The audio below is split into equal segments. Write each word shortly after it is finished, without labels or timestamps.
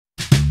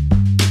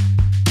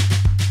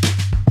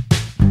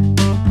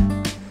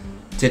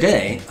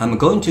Today, I'm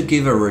going to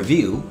give a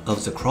review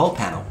of the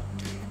CrowPanel,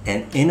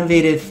 an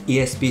innovative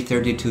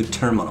ESP32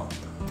 terminal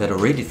that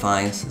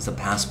redefines the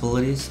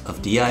possibilities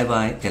of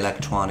DIY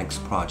electronics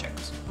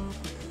projects.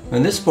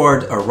 When this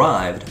board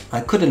arrived, I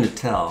couldn't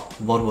tell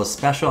what was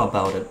special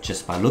about it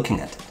just by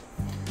looking at it.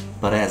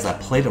 But as I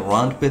played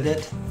around with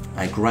it,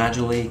 I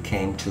gradually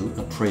came to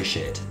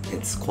appreciate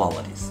its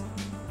qualities.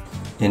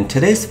 In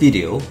today's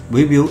video,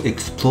 we will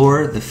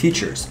explore the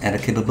features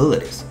and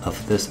capabilities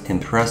of this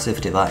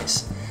impressive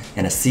device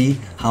and see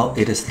how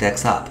it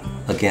stacks up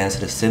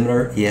against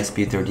similar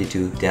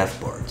ESP32 dev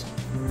boards.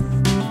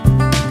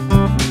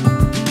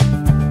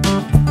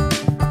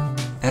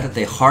 At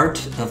the heart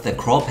of the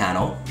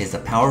CrowPanel is a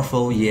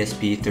powerful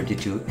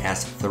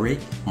ESP32S3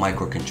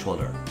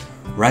 microcontroller,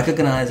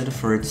 recognized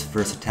for its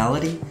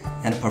versatility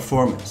and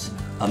performance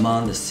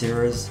among the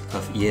series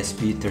of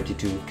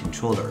ESP32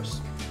 controllers.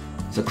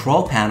 The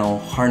CrowPanel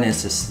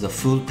harnesses the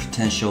full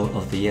potential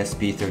of the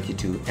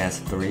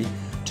ESP32S3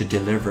 to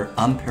deliver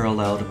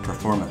unparalleled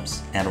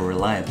performance and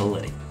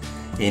reliability,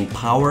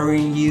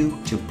 empowering you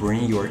to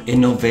bring your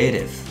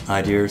innovative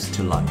ideas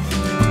to life.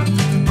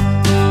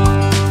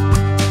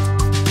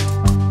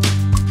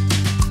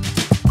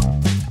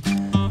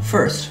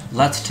 First,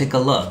 let's take a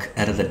look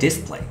at the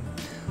display.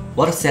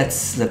 What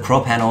sets the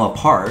CrowPanel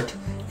apart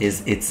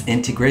is its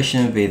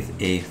integration with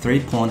a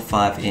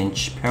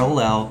 3.5-inch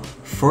parallel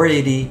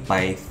 480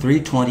 by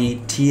 320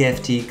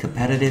 TFT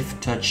capacitive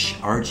touch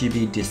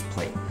RGB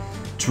display,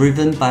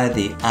 driven by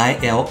the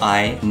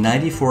ILI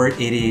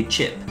 9488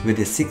 chip with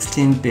a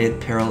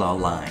 16-bit parallel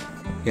line.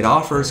 It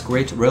offers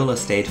great real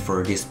estate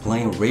for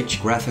displaying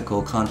rich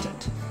graphical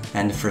content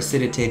and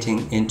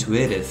facilitating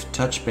intuitive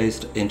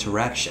touch-based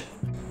interaction.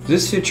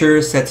 This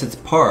feature sets it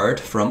apart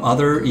from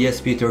other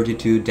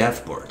ESP32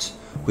 dev boards,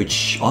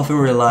 which often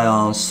rely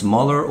on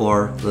smaller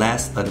or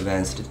less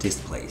advanced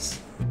displays.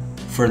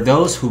 For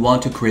those who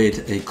want to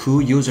create a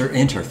cool user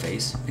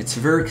interface, it's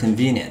very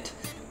convenient,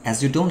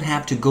 as you don't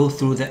have to go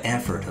through the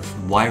effort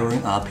of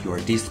wiring up your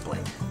display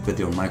with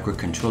your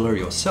microcontroller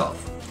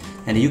yourself.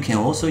 And you can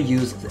also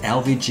use the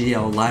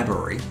LVGL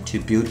library to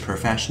build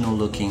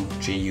professional-looking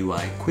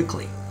GUI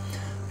quickly.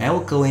 I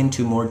will go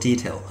into more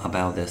detail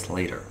about this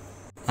later.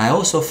 I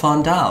also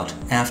found out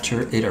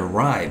after it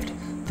arrived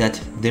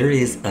that there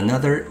is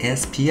another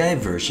SPI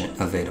version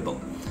available.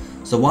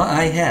 The one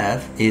I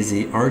have is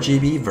the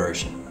RGB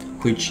version,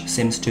 which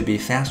seems to be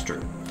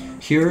faster.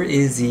 Here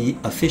is the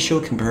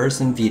official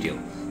comparison video.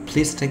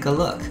 Please take a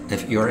look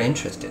if you are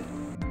interested.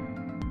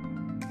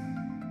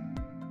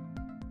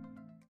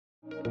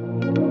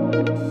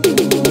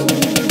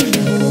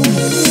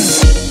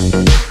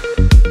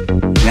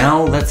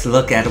 Now let's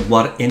look at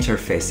what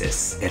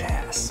interfaces it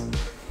has.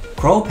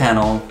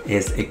 CrowPanel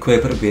is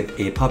equipped with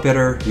a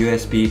popular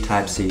USB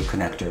Type-C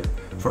connector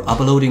for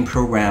uploading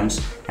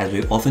programs, as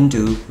we often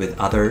do with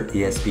other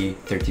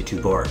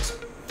ESP32 boards.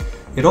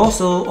 It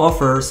also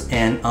offers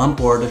an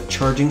onboard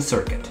charging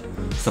circuit,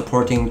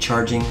 supporting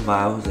charging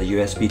via the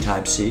USB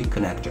Type-C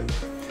connector.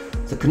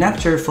 The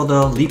connector for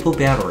the LiPo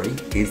battery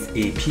is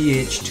a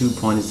PH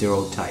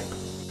 2.0 type.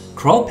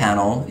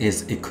 CrowPanel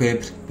is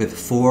equipped with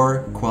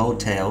 4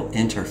 CrowTail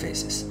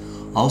interfaces,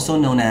 also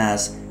known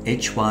as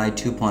HY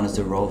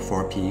 2.0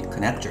 4P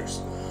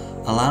connectors,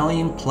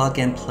 allowing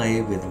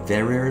plug-and-play with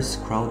various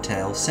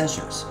CrowTail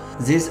sensors.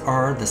 These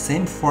are the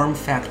same form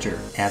factor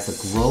as the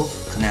Grove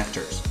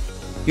connectors.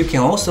 You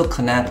can also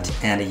connect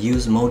and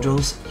use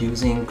modules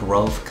using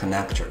Grove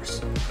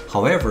connectors.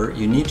 However,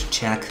 you need to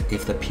check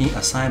if the pin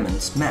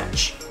assignments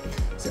match.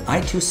 The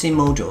I2C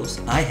modules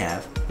I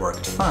have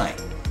worked fine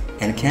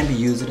and can be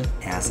used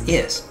as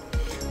is.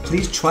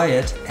 Please try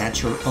it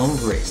at your own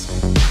risk.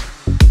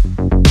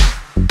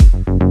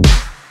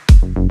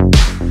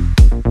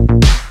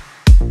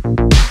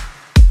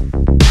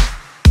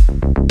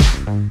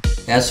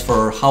 As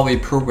for how we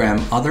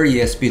program other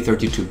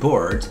ESP32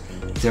 boards,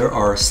 there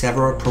are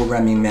several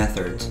programming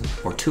methods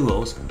or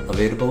tools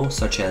available,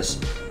 such as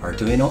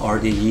Arduino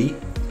RDE,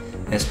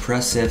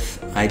 Espressif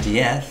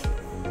IDF,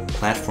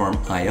 Platform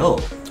IO.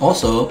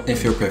 Also,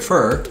 if you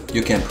prefer,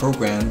 you can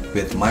program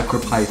with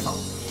MicroPython.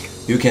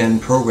 You can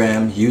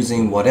program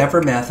using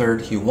whatever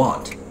method you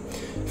want.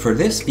 For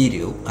this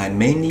video, I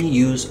mainly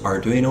use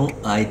Arduino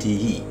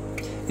IDE.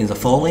 In the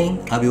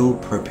following, I will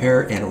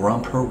prepare and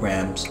run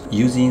programs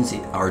using the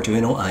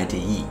Arduino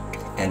IDE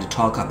and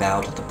talk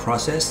about the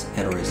process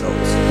and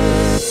results.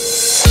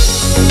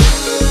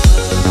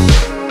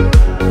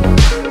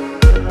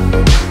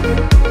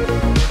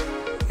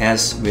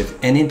 As with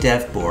any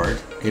dev board,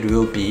 it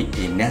will be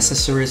a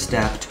necessary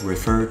step to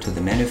refer to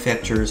the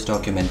manufacturer's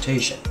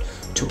documentation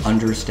to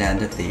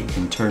understand the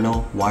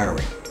internal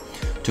wiring,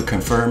 to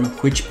confirm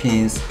which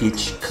pins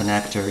each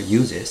connector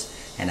uses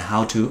and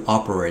how to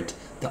operate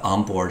the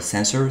onboard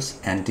sensors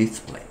and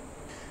display.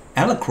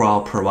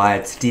 Crow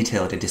provides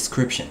detailed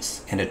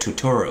descriptions and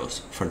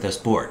tutorials for this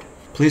board.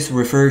 Please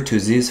refer to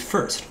these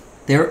first.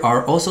 There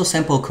are also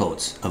sample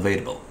codes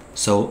available,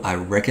 so I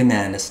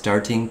recommend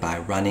starting by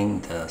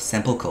running the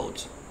sample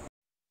codes.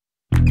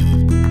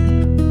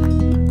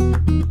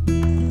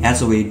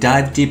 As we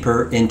dive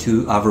deeper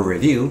into our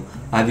review,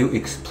 I will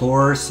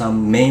explore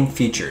some main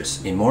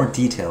features in more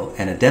detail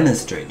and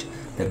demonstrate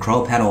the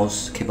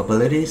CrowPanel's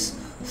capabilities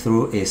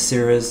through a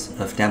series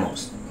of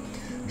demos.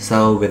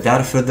 So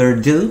without further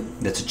ado,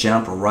 let's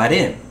jump right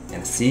in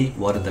and see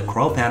what the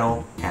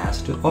CrowPanel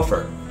has to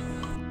offer.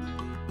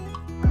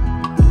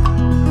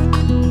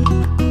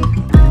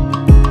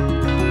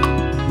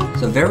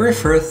 The very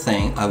first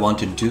thing I want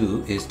to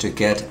do is to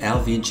get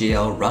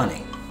LVGL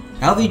running.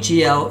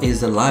 LVGL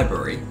is a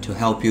library to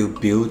help you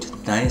build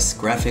nice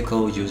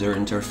graphical user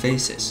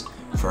interfaces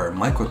for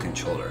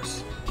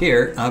microcontrollers.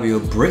 Here, I will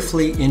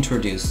briefly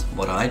introduce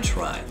what I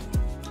tried.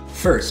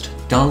 First,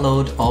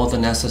 download all the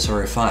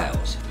necessary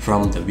files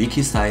from the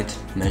wiki site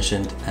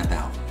mentioned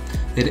above.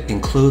 It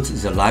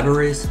includes the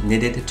libraries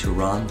needed to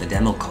run the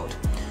demo code.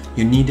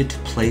 You need to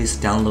place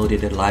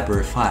downloaded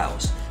library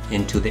files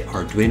into the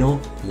Arduino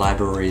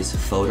libraries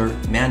folder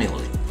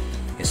manually,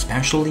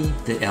 especially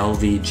the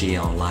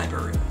LVGL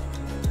library.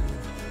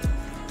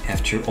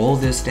 After all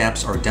these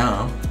steps are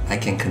done, I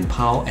can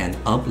compile and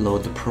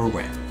upload the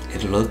program.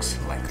 It looks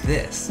like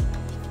this.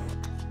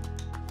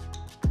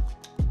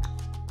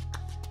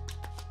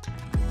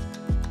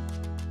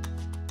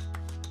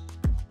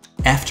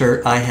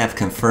 After I have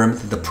confirmed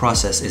the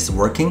process is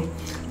working,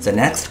 the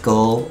next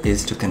goal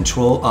is to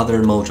control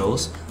other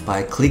modules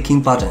by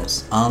clicking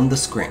buttons on the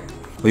screen.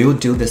 We will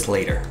do this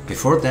later.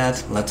 Before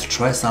that, let's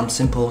try some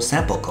simple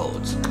sample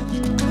codes.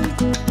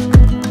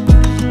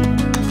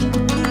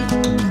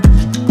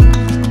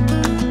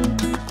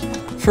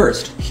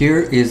 First, here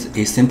is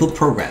a simple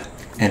program,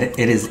 and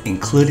it is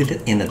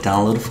included in the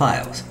download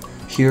files.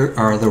 Here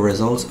are the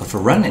results of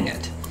running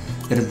it.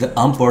 It is the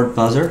onboard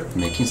buzzer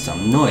making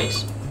some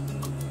noise.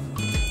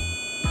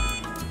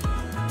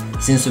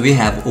 Since we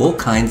have all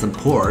kinds of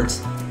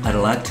ports, I'd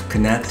like to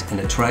connect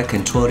and try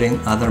controlling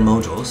other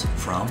modules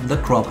from the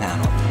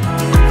CrowPanel.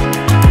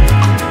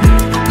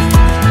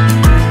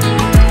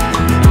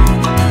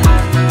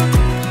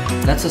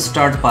 Let's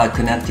start by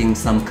connecting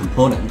some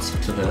components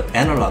to the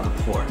analog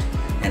port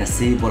and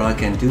see what I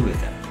can do with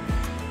them.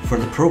 For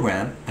the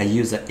program, I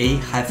use the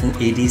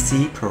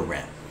A-ADC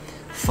program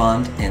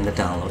found in the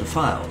download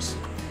files.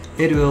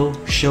 It will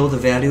show the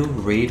value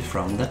read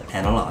from the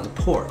analog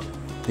port.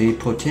 The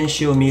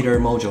potentiometer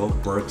module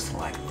works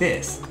like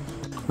this.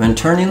 When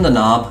turning the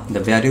knob, the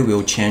value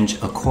will change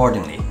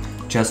accordingly,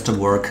 just to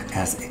work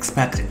as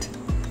expected.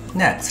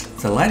 Next,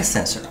 the light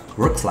sensor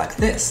works like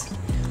this.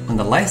 When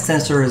the light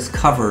sensor is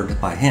covered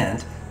by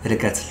hand, it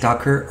gets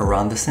darker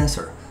around the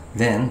sensor.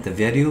 Then the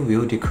value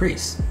will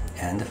decrease,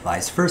 and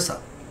vice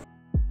versa.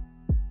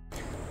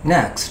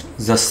 Next,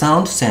 the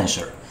sound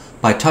sensor.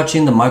 By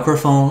touching the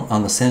microphone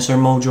on the sensor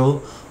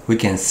module, we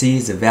can see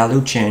the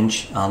value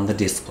change on the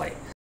display.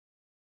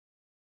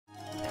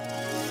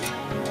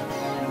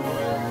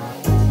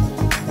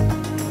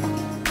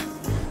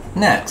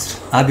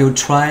 Next, I will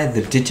try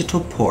the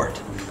digital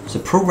port. The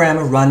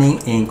program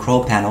running in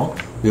CrowPanel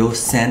will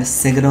send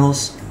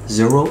signals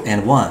 0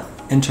 and 1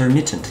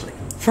 intermittently.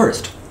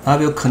 First, I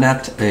will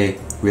connect a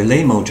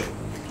relay module.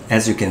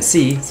 As you can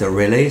see, the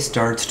relay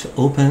starts to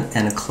open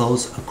and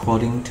close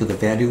according to the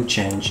value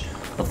change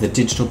of the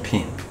digital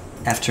pin.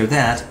 After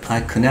that,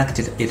 I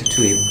connected it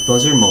to a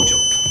buzzer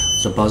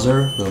module. The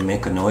buzzer will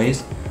make a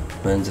noise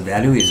when the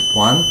value is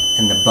 1,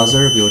 and the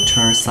buzzer will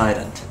turn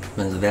silent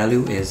when the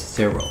value is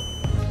 0.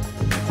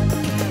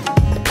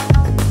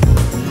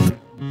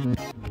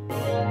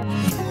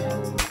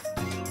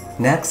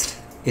 Next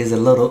is a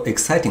little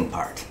exciting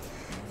part.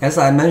 As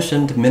I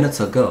mentioned minutes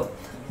ago,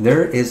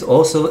 there is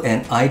also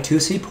an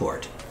I2C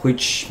port,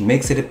 which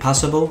makes it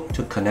possible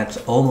to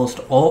connect almost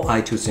all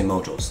I2C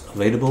modules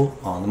available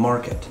on the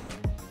market.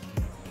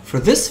 For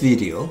this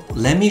video,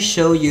 let me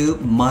show you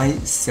my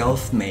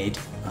self-made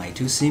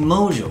I2C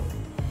module.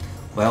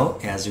 Well,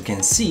 as you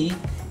can see,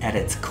 at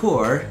its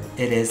core,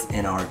 it is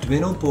an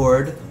Arduino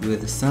board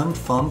with some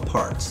fun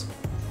parts.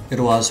 It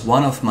was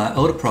one of my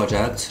old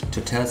projects to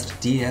test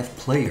DF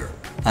player.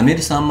 I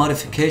made some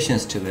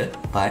modifications to it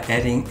by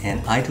adding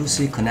an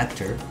I2C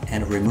connector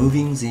and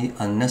removing the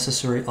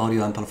unnecessary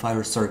audio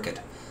amplifier circuit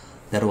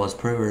that was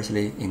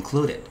previously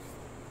included.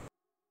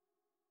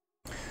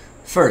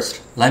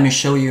 First, let me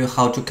show you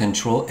how to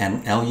control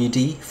an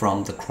LED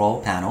from the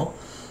CrowPanel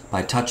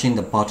by touching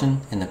the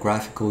button in the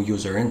graphical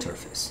user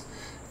interface.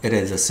 It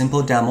is a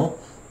simple demo,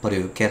 but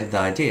you get the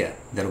idea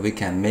that we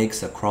can make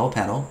the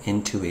CrowPanel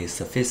into a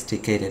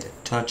sophisticated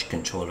touch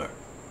controller.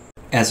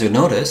 As you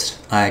noticed,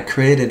 I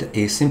created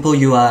a simple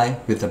UI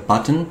with a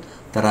button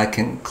that I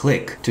can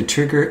click to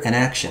trigger an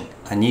action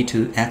I need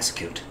to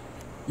execute.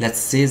 Let's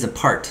see the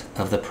part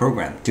of the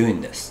program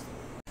doing this.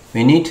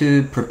 We need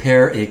to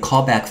prepare a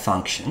callback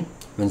function.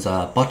 When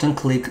the button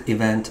click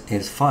event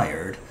is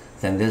fired,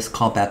 then this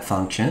callback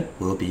function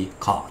will be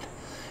called.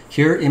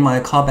 Here in my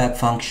callback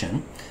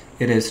function,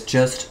 it is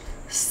just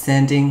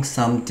sending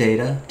some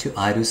data to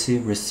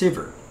I2C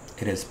receiver.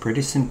 It is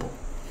pretty simple.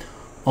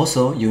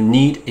 Also, you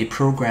need a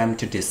program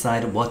to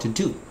decide what to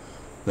do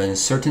when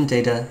certain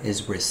data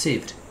is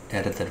received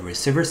at the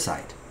receiver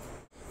side.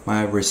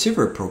 My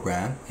receiver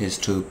program is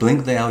to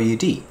blink the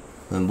LED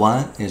when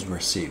one is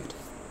received,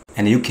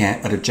 and you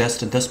can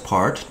adjust this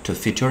part to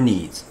fit your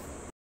needs.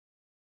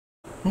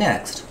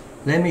 Next,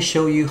 let me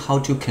show you how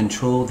to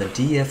control the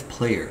DF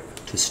player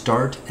to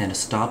start and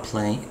stop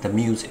playing the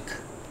music.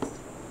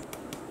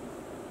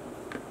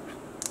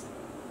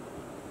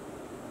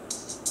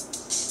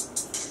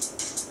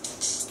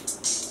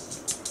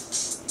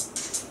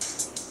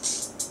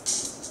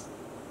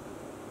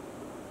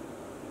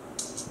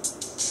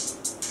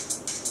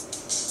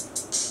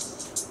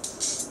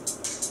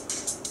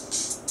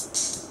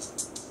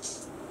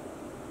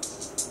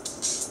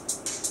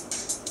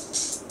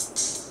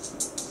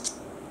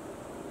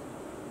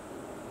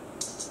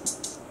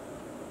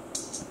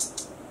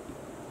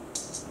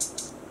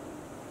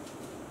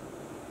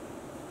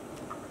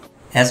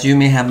 As you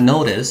may have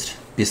noticed,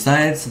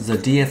 besides the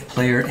DF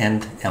player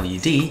and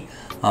LED,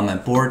 on my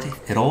board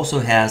it also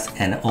has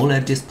an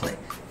OLED display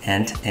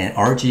and an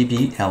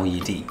RGB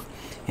LED.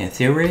 In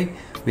theory,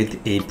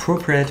 with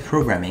appropriate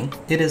programming,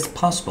 it is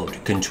possible to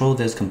control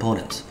these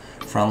components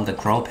from the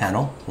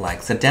CrowPanel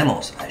like the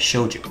demos I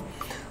showed you.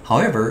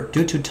 However,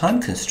 due to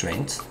time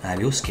constraints, I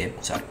will skip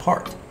that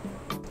part.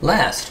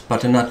 Last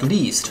but not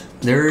least,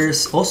 there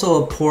is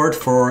also a port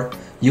for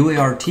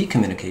UART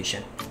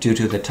communication. Due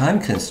to the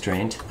time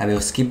constraint, I will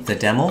skip the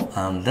demo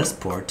on this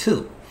port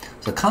too.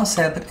 The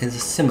concept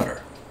is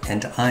similar,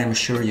 and I am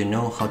sure you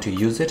know how to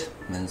use it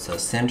when the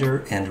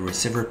sender and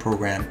receiver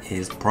program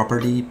is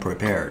properly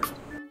prepared.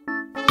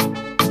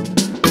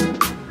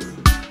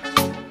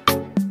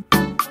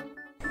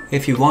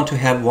 If you want to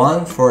have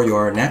one for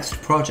your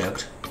next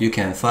project, you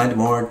can find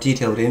more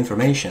detailed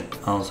information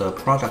on the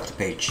product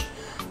page.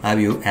 I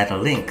will add a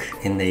link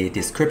in the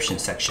description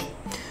section.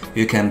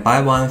 You can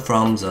buy one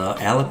from the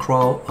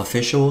Crow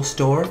official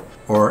store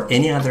or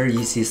any other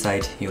EC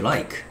site you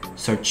like.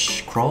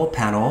 Search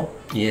CrowPanel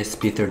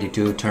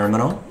ESP32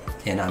 Terminal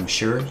and I'm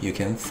sure you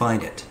can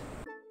find it.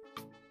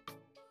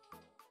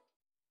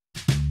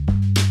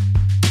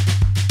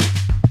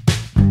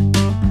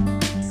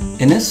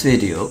 In this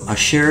video, I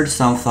shared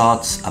some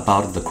thoughts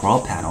about the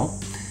CrowPanel.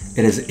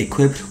 It is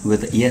equipped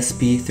with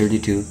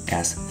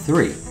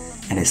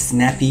ESP32S3 and a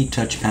snappy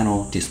touch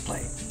panel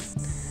display.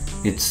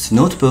 Its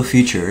notable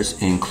features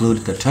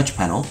include the touch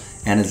panel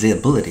and the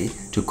ability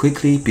to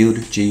quickly build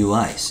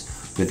GUIs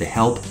with the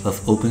help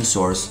of open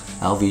source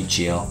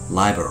LVGL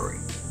library.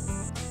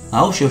 I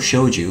also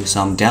showed you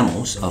some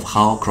demos of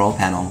how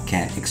CrowPanel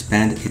can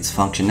expand its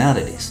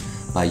functionalities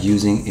by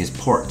using its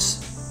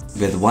ports.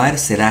 With wide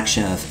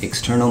selection of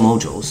external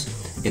modules,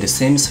 it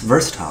seems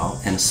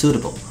versatile and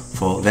suitable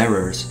for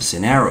various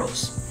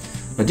scenarios.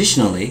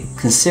 Additionally,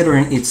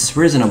 considering its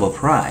reasonable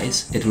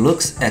price, it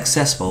looks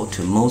accessible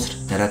to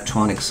most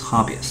electronics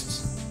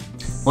hobbyists.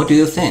 What do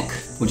you think?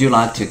 Would you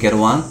like to get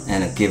one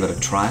and give it a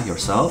try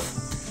yourself?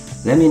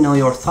 Let me know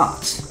your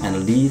thoughts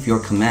and leave your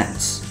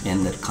comments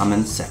in the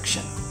comment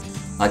section.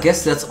 I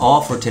guess that's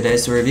all for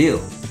today's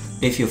review.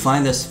 If you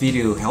find this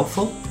video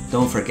helpful,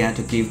 don't forget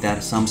to give that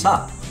a thumbs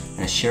up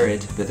and share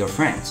it with your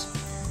friends.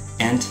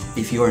 And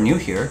if you are new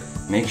here,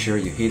 make sure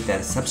you hit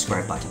that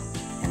subscribe button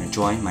and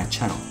join my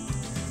channel.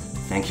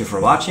 Thank you for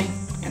watching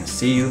and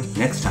see you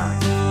next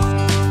time.